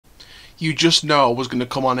you just know I was going to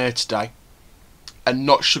come on here today and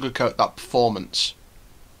not sugarcoat that performance.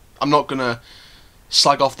 I'm not going to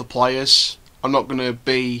slag off the players. I'm not going to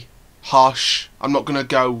be harsh. I'm not going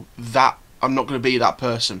to be that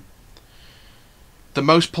person. The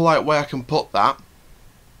most polite way I can put that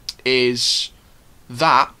is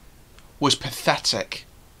that was pathetic.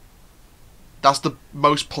 That's the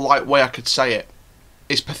most polite way I could say it.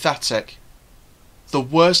 It's pathetic. The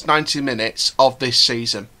worst 90 minutes of this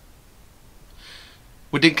season.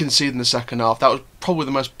 We didn't concede in the second half. That was probably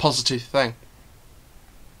the most positive thing.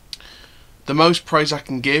 The most praise I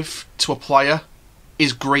can give to a player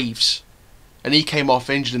is Greaves. And he came off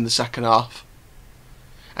injured in the second half.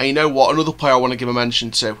 And you know what? Another player I want to give a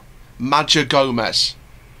mention to. Maja Gomez.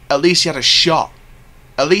 At least he had a shot.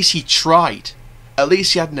 At least he tried. At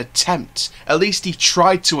least he had an attempt. At least he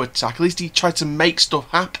tried to attack. At least he tried to make stuff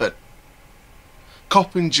happen.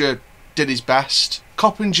 Coppinger did his best.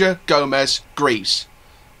 Coppinger, Gomez, Greaves.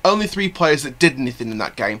 Only 3 players that did anything in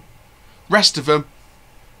that game. Rest of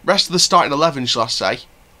the starting 11, shall I say.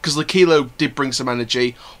 Because Lakilo did bring some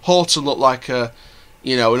energy. Horton looked like an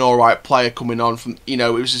alright player coming on from, it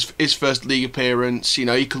was his first league appearance.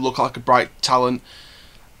 He could look like a bright talent.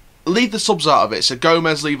 Leave the subs out of it. So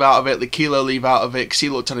Gomez leave out of it. Lakilo leave out of it because he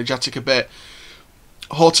looked energetic a bit.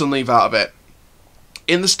 Horton leave out of it.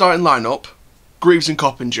 In the starting lineup, Greaves and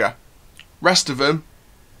Coppinger. Rest of them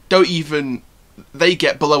they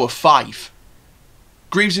get below a 5.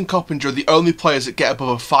 Greaves and Coppinger are the only players that get above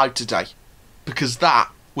a 5 today. Because that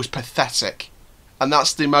was pathetic. And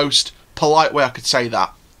that's the most polite way I could say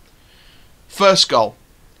that. First goal.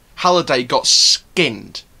 Halliday got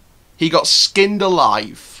skinned. He got skinned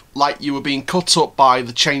alive. Like you were being cut up by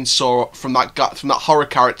the chainsaw from that horror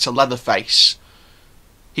character Leatherface.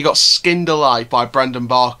 He got skinned alive by Brendan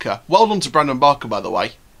Barker. Well done to Brendan Barker, by the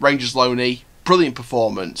way. Rangers loanee. Brilliant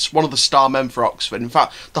performance. One of the star men for Oxford. In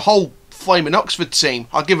fact, the whole flaming Oxford team,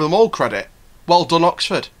 I'll give them all credit. Well done,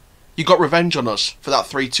 Oxford. You got revenge on us for that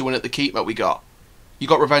 3-2 win at the keep that we got. You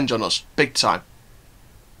got revenge on us. Big time.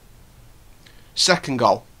 Second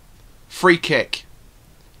goal. Free kick.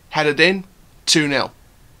 Headed in. 2-0.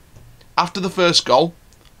 After the first goal,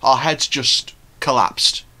 our heads just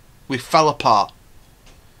collapsed. We fell apart.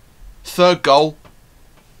 Third goal.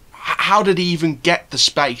 How did he even get the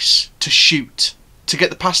space to shoot? To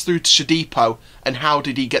get the pass through to Shadipo, and how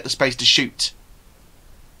did he get the space to shoot?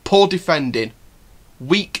 Poor defending.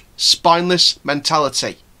 Weak, spineless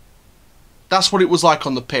mentality. That's what it was like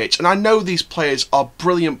on the pitch. And I know these players are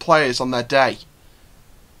brilliant players on their day.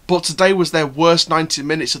 But today was their worst 90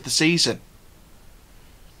 minutes of the season.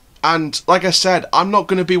 And like I said, I'm not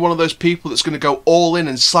going to be one of those people that's going to go all in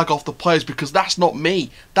and slag off the players because that's not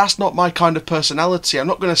me. That's not my kind of personality. I'm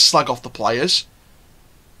not going to slag off the players.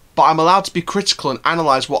 But I'm allowed to be critical and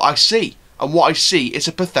analyse what I see. And what I see is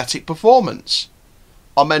a pathetic performance.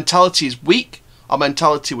 Our mentality is weak. Our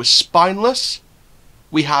mentality was spineless.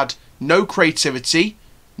 We had no creativity,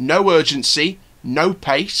 no urgency, no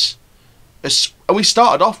pace. And we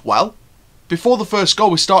started off well. Before the first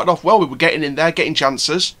goal, we started off well. We were getting in there, getting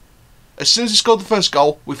chances. As soon as he scored the first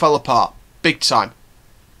goal, we fell apart. Big time.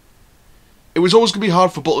 It was always going to be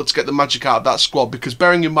hard for Butler to get the magic out of that squad because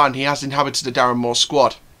bearing in mind he has inhabited the Darren Moore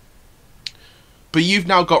squad. But you've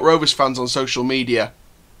now got Rovers fans on social media.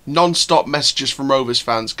 Non-stop messages from Rovers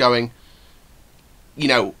fans going,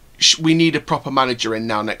 we need a proper manager in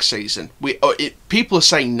now next season. People are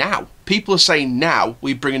saying now. People are saying now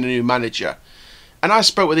we bring in a new manager. And I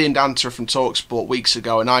spoke with Ian Danter from TalkSport weeks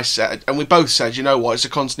ago, and we both said, you know what, it's a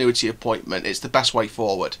continuity appointment. It's the best way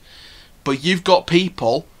forward. But you've got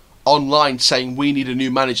people online saying we need a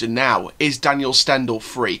new manager now. Is Daniel Stendel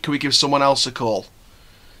free? Can we give someone else a call?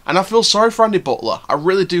 And I feel sorry for Andy Butler. I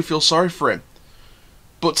really do feel sorry for him.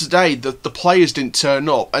 But today, the players didn't turn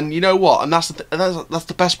up. And you know what? And that's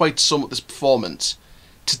the best way to sum up this performance.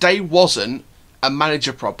 Today wasn't a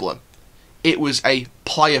manager problem. It was a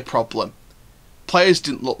player problem. Players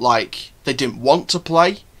didn't look like they didn't want to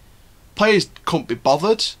play. Players couldn't be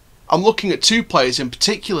bothered. I'm looking at 2 players in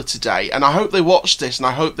particular today, and I hope they watch this and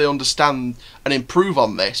I hope they understand and improve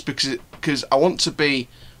on this because I want to be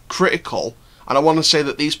critical and I want to say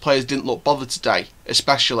that these players didn't look bothered today,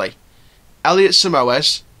 especially Elliot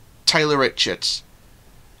Samoes, Taylor Richards.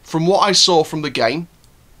 From what I saw from the game,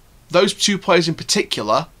 those 2 players in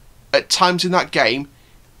particular, at times in that game,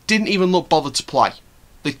 didn't even look bothered to play.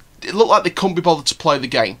 It looked like they couldn't be bothered to play the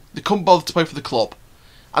game. They couldn't bother to play for the club.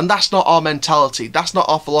 And that's not our mentality. That's not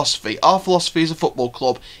our philosophy. Our philosophy as a football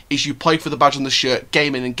club is you play for the badge on the shirt,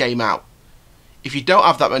 game in and game out. If you don't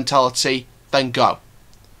have that mentality, then go.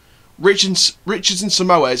 Richards and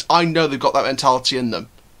Samoes, I know they've got that mentality in them.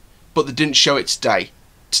 but they didn't show it today.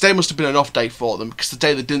 Today must have been an off day for them, because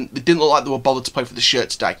today they didn't look like they were bothered to play for the shirt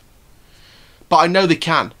today. But I know they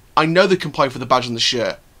can. I know they can play for the badge on the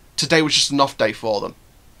shirt. Today was just an off day for them,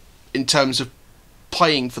 in terms of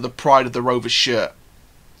playing for the pride of the Rovers shirt.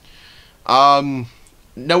 No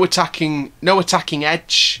attacking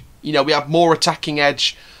edge. You know, we have more attacking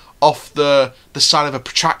edge off the side of a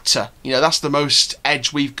protractor. You know, that's the most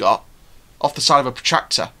edge we've got, off the side of a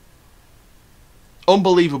protractor.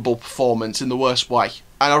 Unbelievable performance in the worst way.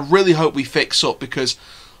 And I really hope we fix up, because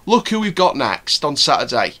look who we've got next on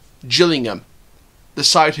Saturday. Gillingham. The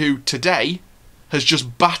side who today has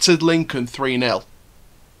just battered Lincoln 3-0.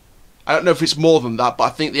 I don't know if it's more than that, but I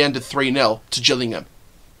think they ended 3-0 to Gillingham.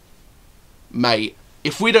 Mate,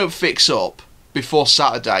 if we don't fix up before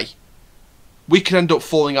Saturday, we could end up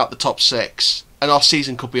falling out the top 6, and our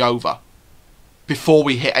season could be over before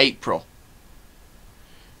we hit April.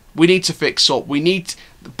 We need to fix up.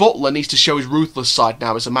 Butler needs to show his ruthless side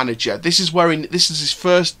now as a manager. This is his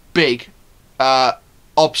first big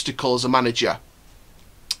obstacle as a manager.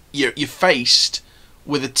 You're faced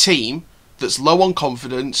with a team that's low on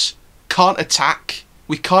confidence, can't attack.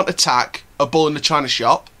 We can't attack a bull in the china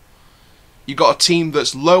shop. You've got a team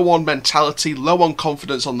that's low on mentality, low on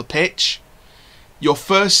confidence on the pitch. Your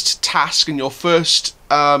first task and your first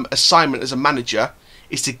assignment as a manager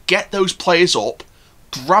is to get those players up,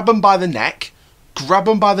 grab them by the neck, grab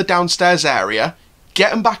them by the downstairs area,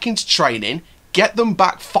 get them back into training, get them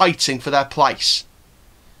back fighting for their place.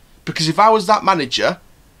 Because if I was that manager,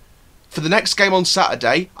 for the next game on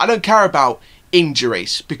Saturday, I don't care about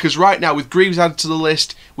injuries. Because right now, with Greaves added to the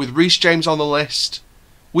list, with Reece James on the list,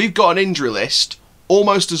 we've got an injury list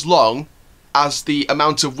almost as long as the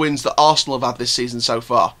amount of wins that Arsenal have had this season so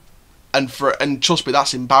far. And trust me,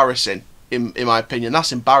 that's embarrassing, in my opinion.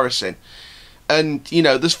 That's embarrassing. And, you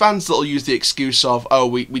know, there's fans that'll use the excuse of, oh,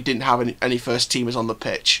 we didn't have any first teamers on the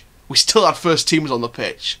pitch. We still had first teamers on the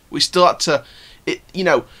pitch. We still had to... you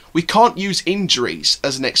know, we can't use injuries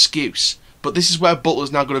as an excuse. But this is where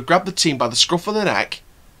Butler's now going to grab the team by the scruff of the neck,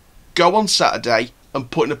 go on Saturday and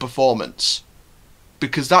put in a performance.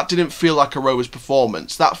 Because that didn't feel like a Rovers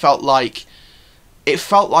performance. That felt like... It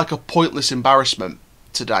felt like a pointless embarrassment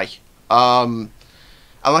today. And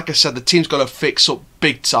like I said, the team's got to fix up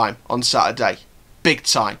big time on Saturday. Big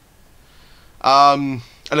time. And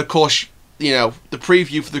of course, you know, the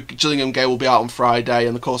preview for the Gillingham game will be out on Friday,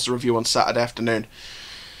 and of course the review on Saturday afternoon.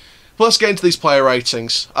 But let's get into these player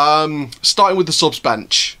ratings. Starting with the subs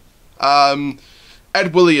bench.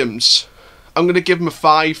 Ed Williams. I'm going to give him a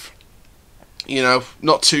 5. You know,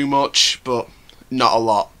 not too much, but not a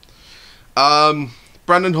lot.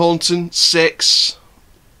 Brandon Hornton, 6.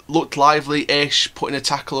 Looked lively-ish, putting a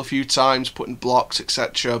tackle a few times, putting blocks,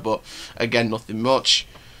 etc. But again, nothing much.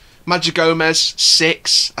 Magic Gomez,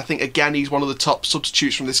 6. I think, again, he's one of the top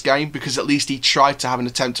substitutes from this game, because at least he tried to have an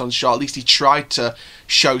attempt on shot. At least he tried to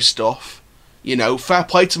show stuff. You know, fair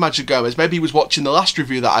play to Magic Gomez. Maybe he was watching the last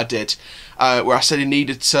review that I did, where I said he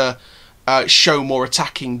needed to show more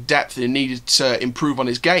attacking depth and he needed to improve on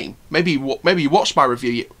his game. Maybe he watched my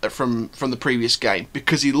review from the previous game,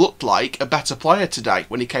 because he looked like a better player today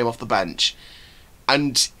when he came off the bench.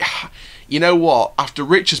 And you know what? After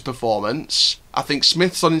Richard's performance, I think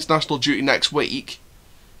Smith's on international duty next week.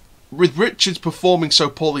 With Richards performing so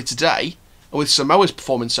poorly today, and with Samoa's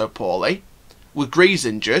performing so poorly, with Greaves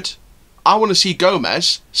injured, I want to see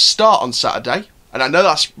Gomez start on Saturday. And I know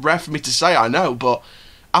that's rare for me to say, I know, but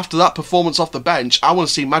after that performance off the bench, I want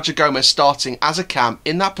to see Magic Gomez starting as a cam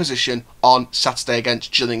in that position on Saturday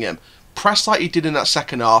against Gillingham. Press like you did in that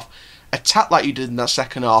second half, attack like you did in that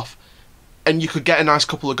second half, and you could get a nice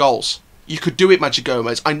couple of goals. You could do it, Magic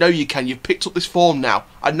Gomez. I know you can. You've picked up this form now.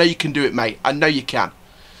 I know you can do it, mate. I know you can.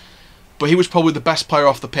 But he was probably the best player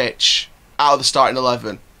off the pitch out of the starting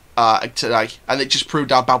 11 today, and it just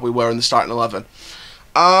proved how bad we were in the starting 11.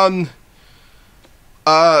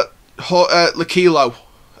 Lakilo.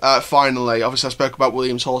 Finally, obviously I spoke about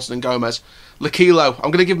Williams, Horton and Gomez. Lakilo, I'm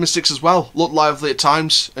going to give him a 6 as well. Looked lively at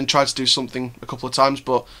times and tried to do something a couple of times,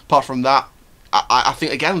 but apart from that, I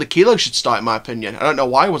think, again, Lakilo should start in my opinion. I don't know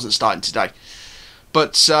why he wasn't starting today.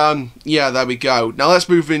 But, yeah, there we go. Now let's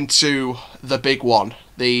move into the big one.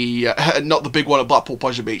 Not the big one at Blackpool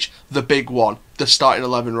Pleasure Beach. The big one. The starting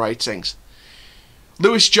 11 ratings.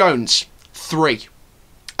 Lewis Jones, 3.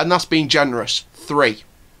 And that's being generous. 3.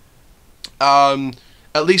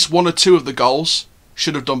 At least 1 or 2 of the goals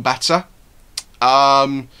should have done better.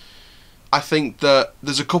 I think that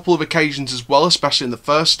there's a couple of occasions as well, especially in the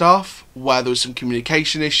first half, where there was some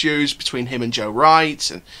communication issues between him and Joe Wright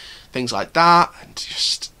and things like that. And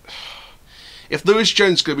just, if Lewis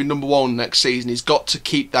Jones is going to be number one next season, he's got to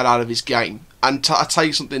keep that out of his game. And I tell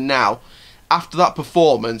you something now, after that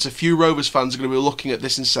performance, a few Rovers fans are going to be looking at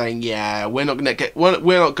this and saying, "Yeah, we're not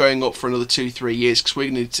going up for another 2-3 years because we're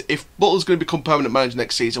going to. If Butler's going to become permanent manager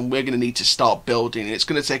next season, we're going to need to start building. And it's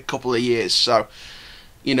going to take a couple of years. So,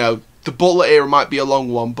 you know, the Butler era might be a long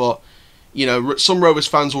one, but you know, some Rovers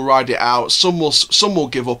fans will ride it out. Some will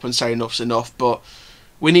give up and say enough's enough. But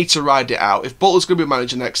we need to ride it out. If Butler's going to be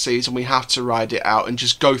manager next season, we have to ride it out and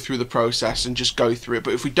just go through the process and just go through it.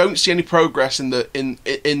 But if we don't see any progress in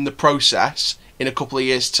the process in a couple of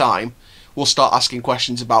years' time, we'll start asking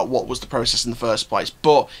questions about what was the process in the first place.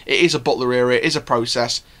 But it is a Butler era. It is a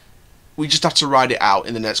process. We just have to ride it out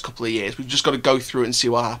in the next couple of years. We've just got to go through it and see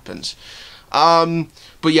what happens.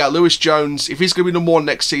 But yeah, Lewis Jones, if he's going to be number one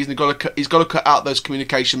next season, he's got to cut out those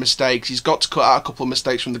communication mistakes. He's got to cut out a couple of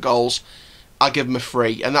mistakes from the goals. I give him a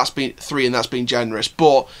 3, and that's been generous.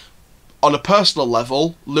 But on a personal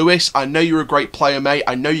level, Lewis, I know you're a great player, mate.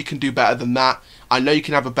 I know you can do better than that. I know you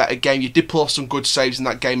can have a better game. You did pull off some good saves in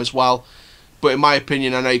that game as well. But in my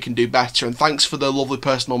opinion, I know you can do better. And thanks for the lovely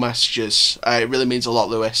personal messages. It really means a lot,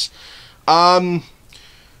 Lewis. Brad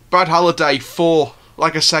Halliday, 4.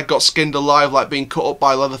 Like I said, got skinned alive, like being cut up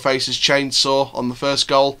by Leatherface's chainsaw on the first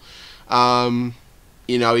goal.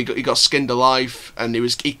 You know, he got skinned alive, and it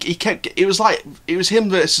was him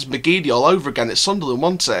versus McGeady all over again at Sunderland,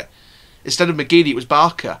 wasn't it? Instead of McGeady, it was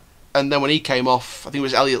Barker, and then when he came off, I think it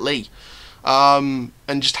was Elliot Lee. And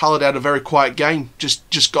just Halliday had a very quiet game.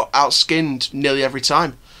 Just got out-skinned nearly every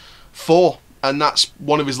time. 4, and that's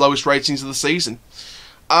one of his lowest ratings of the season.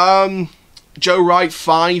 Joe Wright,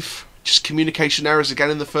 5. Just communication errors again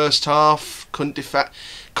in the first half. Couldn't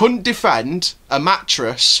defend a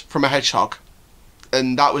mattress from a hedgehog.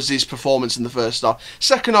 And that was his performance in the first half.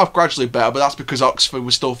 Second half gradually better, but that's because Oxford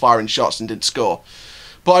was still firing shots and didn't score.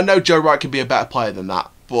 But I know Joe Wright can be a better player than that.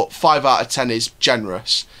 But 5 out of 10 is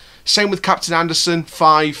generous. Same with Captain Anderson,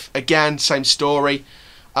 5. Again, same story.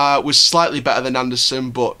 Was slightly better than Anderson,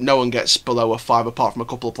 but no one gets below a 5 apart from a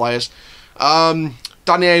couple of players.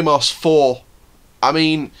 Danny Amos, 4. I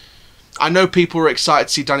mean, I know people are excited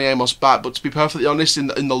to see Danny Amos back, but to be perfectly honest, in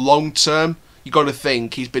the long term, you got to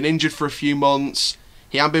think he's been injured for a few months.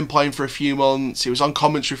 He hadn't been playing for a few months. He was on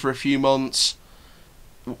commentary for a few months.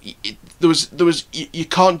 You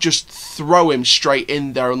can't just throw him straight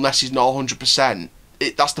in there unless he's not 100%.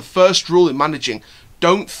 That's the first rule in managing.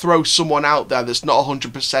 Don't throw someone out there that's not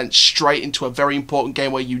 100% straight into a very important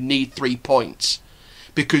game where you need 3 points.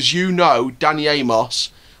 Because you know Danny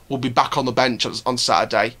Amos will be back on the bench on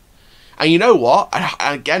Saturday. And you know what?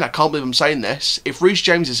 Again, I can't believe I'm saying this. If Reece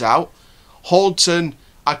James is out, Horton,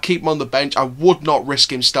 I'd keep him on the bench. I would not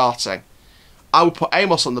risk him starting. I would put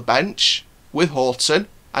Amos on the bench with Horton,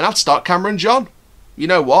 and I'd start Cameron John. You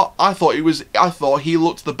know what? I thought he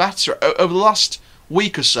looked the better over the last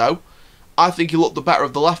week or so. I think he looked the better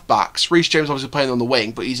of the left backs. Reece James obviously playing on the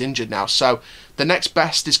wing, but he's injured now. So the next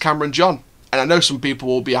best is Cameron John, and I know some people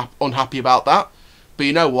will be unhappy about that. But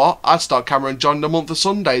you know what? I'd start Cameron John in a month of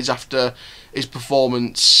Sundays after his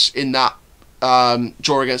performance in that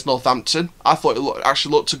draw against Northampton. I thought it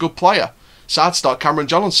actually looked a good player. So I'd start Cameron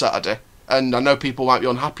John on Saturday. And I know people might be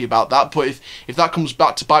unhappy about that, but if that comes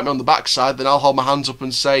back to bite me on the backside, then I'll hold my hands up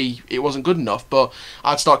and say it wasn't good enough. But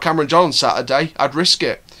I'd start Cameron John on Saturday. I'd risk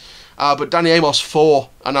it. But Danny Amos, 4,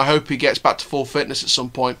 and I hope he gets back to full fitness at some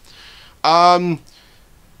point.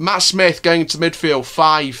 Matt Smith going into midfield,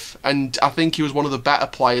 5, and I think he was one of the better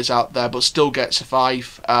players out there, but still gets a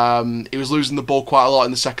 5. He was losing the ball quite a lot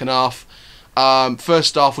in the second half.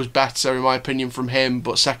 First half was better, in my opinion, from him,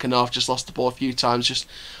 but second half just lost the ball a few times. Just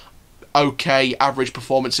okay, average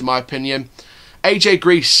performance, in my opinion. AJ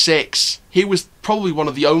Greaves, 6. He was probably one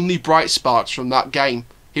of the only bright sparks from that game.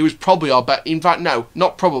 He was probably our best. In fact, no,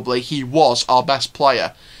 not probably. He was our best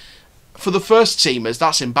player. For the first teamers,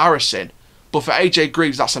 that's embarrassing. But for AJ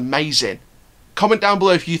Greaves, that's amazing. Comment down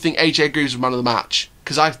below if you think AJ Greaves was man of the match,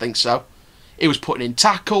 because I think so. He was putting in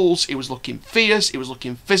tackles, he was looking fierce, he was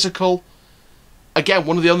looking physical. Again,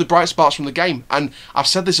 one of the only bright spots from the game. And I've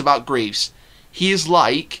said this about Greaves. He is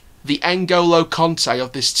like the N'Golo Conte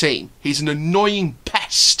of this team. He's an annoying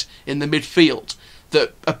pest in the midfield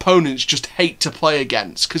that opponents just hate to play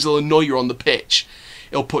against because he'll annoy you on the pitch.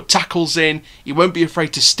 He'll put tackles in, he won't be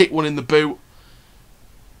afraid to stick one in the boot.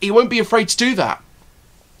 He won't be afraid to do that.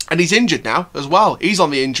 And he's injured now as well. He's on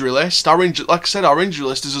the injury list. Like I said, our injury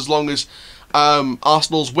list is as long as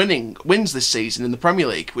Arsenal's wins this season in the Premier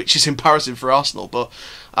League, which is embarrassing for Arsenal. But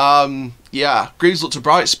yeah, Greaves looked a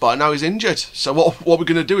bright spot, and now he's injured. So what we're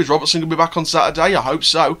going to do is Robertson going to be back on Saturday? I hope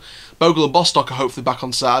so. Bogle and Bostock are hopefully back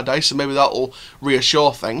on Saturday, so maybe that will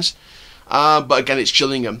reassure things. But again, it's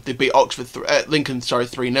Gillingham. They beat Lincoln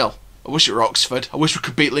 3-0. I wish it were Oxford. I wish we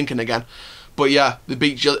could beat Lincoln again. But yeah, they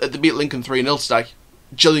beat Lincoln 3-0 today.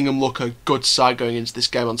 Gillingham look a good side going into this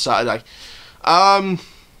game on Saturday.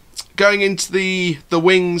 Going into the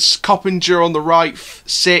wings, Coppinger on the right,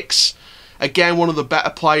 6. Again, one of the better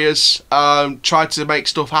players. Tried to make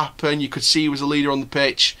stuff happen. You could see he was a leader on the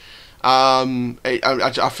pitch.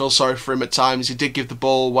 I feel sorry for him at times. He did give the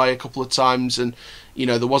ball away a couple of times, and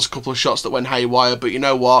there was a couple of shots that went haywire. But you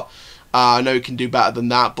know what? I know he can do better than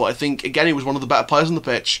that. But I think again he was one of the better players on the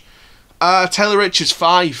pitch. Taylor Richards,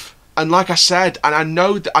 5. And like I said, and I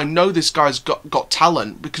know this guy's got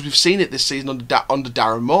talent because we've seen it this season under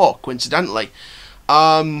Darren Moore, coincidentally.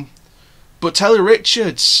 But Taylor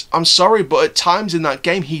Richards, I'm sorry, but at times in that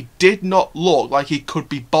game he did not look like he could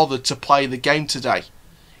be bothered to play the game today.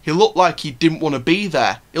 He looked like he didn't want to be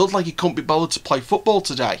there. It looked like he couldn't be bothered to play football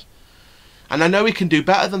today. And I know he can do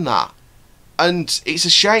better than that. And it's a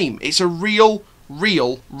shame. It's a real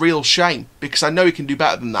shame because I know he can do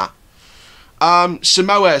better than that.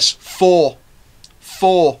 Samoes, 4.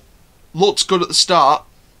 4. Looked good at the start,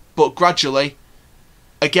 but gradually,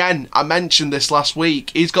 again, I mentioned this last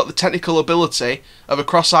week, he's got the technical ability of a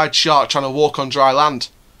cross-eyed shark trying to walk on dry land.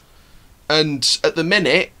 And at the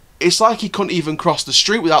minute, it's like he couldn't even cross the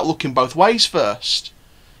street without looking both ways first.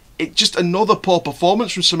 It's just another poor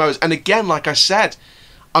performance from Samoes. And again, like I said,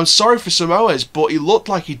 I'm sorry for Samoes, but he looked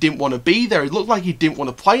like he didn't want to be there. He looked like he didn't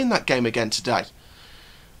want to play in that game again today.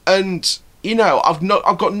 And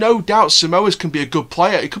I've got no doubt Samoes can be a good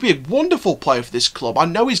player. He could be a wonderful player for this club. I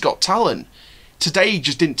know he's got talent. Today he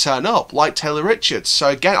just didn't turn up, like Taylor Richards. So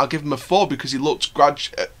again, I'll give him a 4 because he looked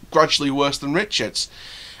gradually worse than Richards.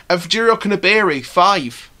 And Fajiro Kanabiri,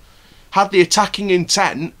 5. Had the attacking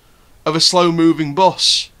intent of a slow-moving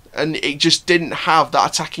bus. And it just didn't have that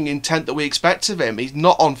attacking intent that we expect of him. He's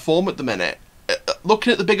not on form at the minute.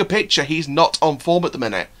 Looking at the bigger picture, he's not on form at the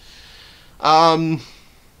minute.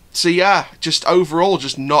 So yeah, just overall,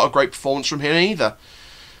 just not a great performance from him either.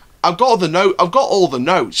 I've got all the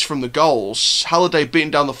notes from the goals. Halliday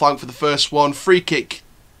beating down the flank for the first one. Free kick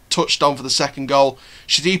touched on for the second goal.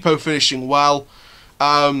 Shadipo finishing well.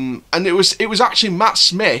 And it was actually Matt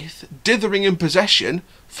Smith dithering in possession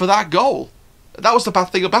for that goal. That was the bad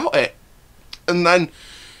thing about it. And then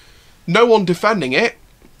no one defending it.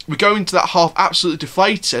 We go into that half absolutely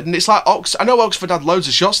deflated, and it's like I know Oxford had loads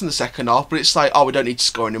of shots in the second half, but it's like, oh, we don't need to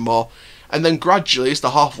score anymore. And then gradually, as the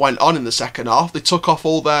half went on in the second half, they took off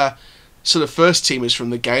all their sort of first teamers from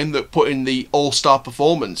the game that put in the all-star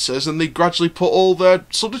performances, and they gradually put all their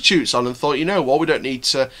substitutes on and thought, you know what, we don't need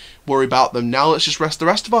to worry about them now, let's just rest the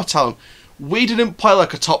rest of our talent. We didn't play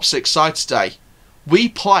like a top 6 side today. We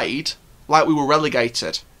played like we were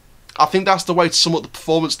relegated. I think that's the way to sum up the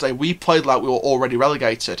performance today. We played like we were already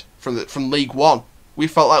relegated from League 1. We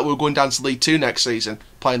felt like we were going down to League 2 next season,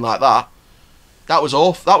 playing like that. That was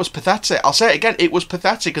awful. That was pathetic. I'll say it again, it was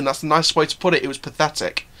pathetic, and that's the nicest way to put it. It was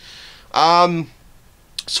pathetic. So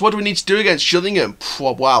what do we need to do against Gillingham?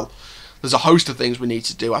 Well, there's a host of things we need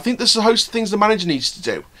to do. I think there's a host of things the manager needs to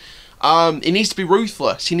do. He needs to be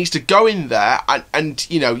ruthless. He needs to go in there and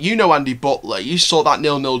you know Andy Butler. You saw that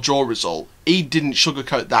 0-0 draw result. He didn't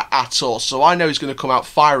sugarcoat that at all. So I know he's going to come out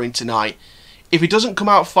firing tonight. If he doesn't come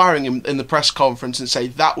out firing in the press conference and say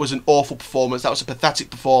that was an awful performance, that was a pathetic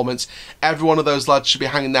performance, every one of those lads should be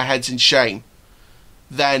hanging their heads in shame,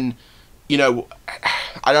 then,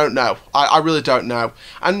 I don't know. I really don't know.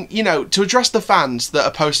 And, to address the fans that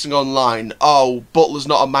are posting online, oh, Butler's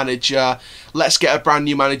not a manager, let's get a brand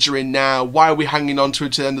new manager in now, why are we hanging on to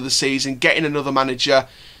him to the end of the season, getting another manager.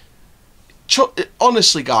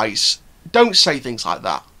 Honestly, guys, don't say things like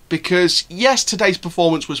that. Because, yes, today's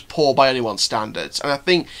performance was poor by anyone's standards. And I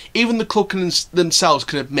think even the club themselves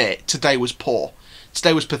can admit today was poor.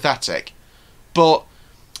 Today was pathetic. But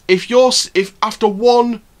if after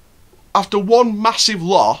one massive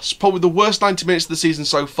loss, probably the worst 90 minutes of the season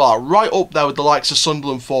so far, right up there with the likes of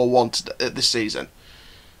Sunderland 4-1 this season,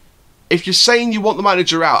 if you're saying you want the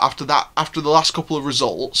manager out after the last couple of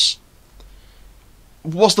results,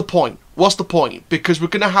 what's the point? What's the point? Because we're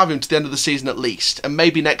going to have him to the end of the season at least, and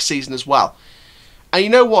maybe next season as well. And you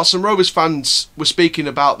know what? Some Rovers fans were speaking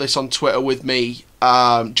about this on Twitter with me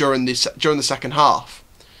during the second half.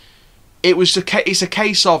 It's a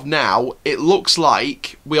case of now, it looks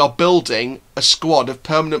like we are building a squad of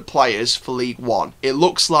permanent players for League 1. It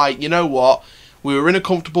looks like, you know what, we were in a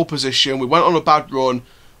comfortable position, we went on a bad run,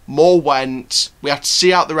 more went, we had to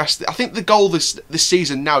see out the rest. I think the goal this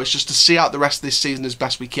season now is just to see out the rest of this season as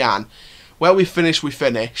best we can. Where we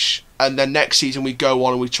finish, and then next season we go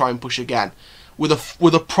on and we try and push again. With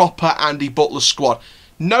a proper Andy Butler squad.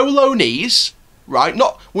 No loanees, right?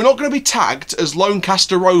 We're not going to be tagged as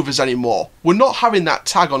Doncaster Rovers anymore. We're not having that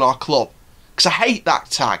tag on our club. Because I hate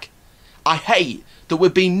that tag. I hate that we're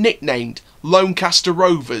being nicknamed Doncaster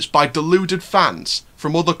Rovers by deluded fans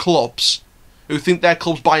from other clubs who think their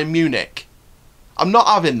club's Bayern Munich. I'm not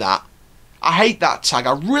having that. I hate that tag.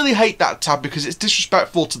 I really hate that tag because it's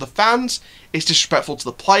disrespectful to the fans, it's disrespectful to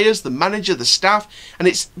the players, the manager, the staff, and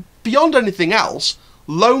it's beyond anything else.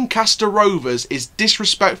 Doncaster Rovers is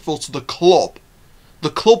disrespectful to the club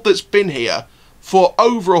that's been here for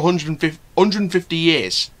over 150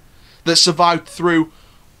 years, that survived through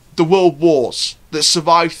the world wars, that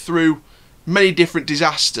survived through many different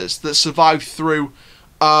disasters, that survived through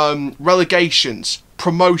relegations,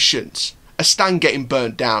 promotions, a stand getting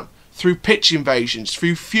burnt down, through pitch invasions,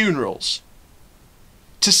 through funerals.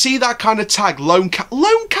 To see that kind of tag,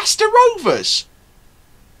 Doncaster Rovers.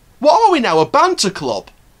 What are we now, a banter club?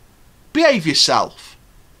 Behave yourself.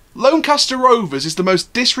 Doncaster Rovers is the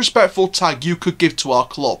most disrespectful tag you could give to our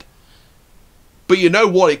club. But you know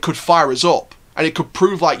what, it could fire us up. And it could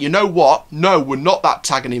prove like, you know what, no, we're not that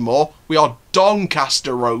tag anymore. We are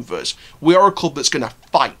Doncaster Rovers. We are a club that's going to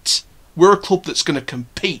fight. We're a club that's going to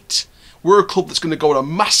compete. We're a club that's going to go on a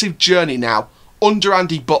massive journey now under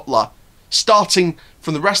Andy Butler, starting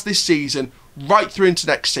from the rest of this season right through into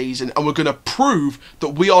next season, and we're going to prove that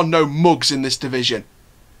we are no mugs in this division.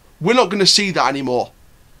 We're not going to see that anymore.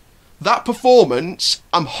 That performance,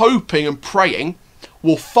 I'm hoping and praying,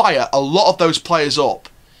 will fire a lot of those players up.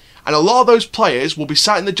 And a lot of those players will be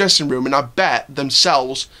sat in the dressing room, and I bet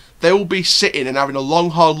themselves they will be sitting and having a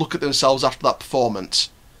long hard look at themselves after that performance.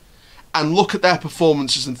 And look at their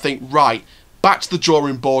performances and think, right, back to the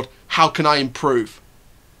drawing board, how can I improve?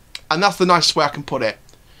 And that's the nicest way I can put it.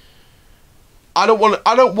 I don't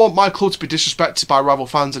want my club to be disrespected by rival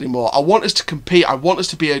fans anymore. I want us to compete. I want us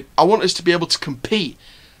to be able to compete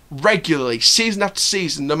regularly, season after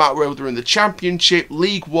season, no matter whether we're in the Championship,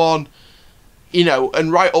 League One, you know,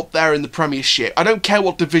 and right up there in the Premiership. I don't care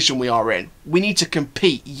what division we are in. We need to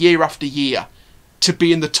compete year after year to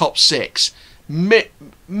be in the top 6.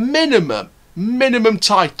 Minimum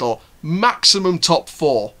title, maximum top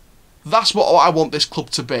 4. That's what I want this club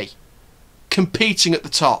to be. Competing at the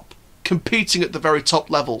top. Competing at the very top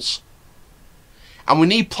levels. And we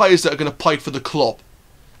need players that are going to play for the club.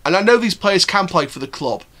 And I know these players can play for the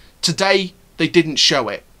club. Today, they didn't show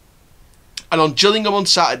it. And on Gillingham on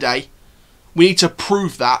Saturday, we need to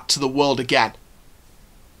prove that to the world again.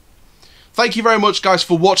 Thank you very much, guys,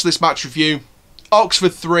 for watching this match review.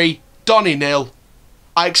 Oxford 3, Donny 0.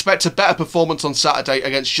 I expect a better performance on Saturday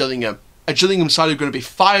against Gillingham. A Gillingham side who are going to be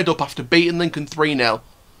fired up after beating Lincoln 3-0.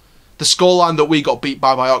 The scoreline that we got beat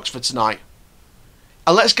by Oxford tonight.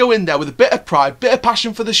 And let's go in there with a bit of pride, bit of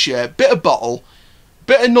passion for the shirt, bit of bottle,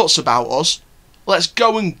 bit of nuts about us. Let's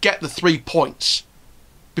go and get the 3 points.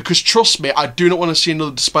 Because trust me, I do not want to see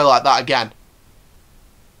another display like that again.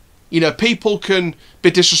 You know, people can be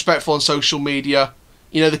disrespectful on social media.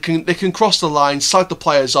 You know, they can cross the line, slag the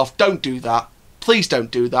players off. Don't do that. Please don't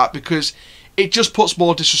do that, because it just puts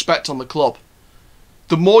more disrespect on the club.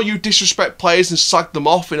 The more you disrespect players and slag them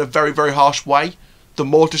off in a very, very harsh way, the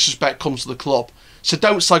more disrespect comes to the club. So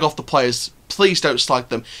don't slag off the players. Please don't slag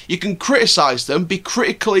them. You can criticise them, be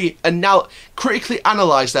critically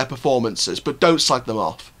analyse their performances, but don't slag them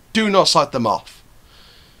off. Do not slag them off.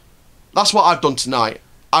 That's what I've done tonight.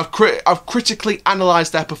 I've critically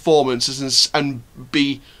analysed their performances and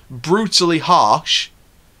be brutally harsh,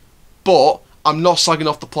 but I'm not slagging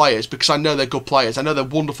off the players because I know they're good players. I know they're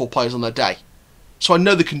wonderful players on their day. So I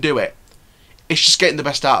know they can do it. It's just getting the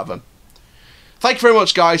best out of them. Thank you very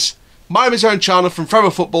much, guys. My name is Aaron Chandler from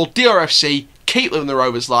Forever Football, DRFC. Keep living the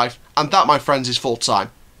Rovers life. And that, my friends, is full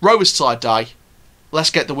time. Rovers till I die.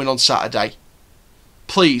 Let's get the win on Saturday.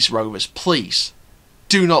 Please, Rovers, please.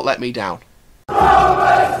 Do not let me down.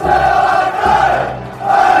 Rovers!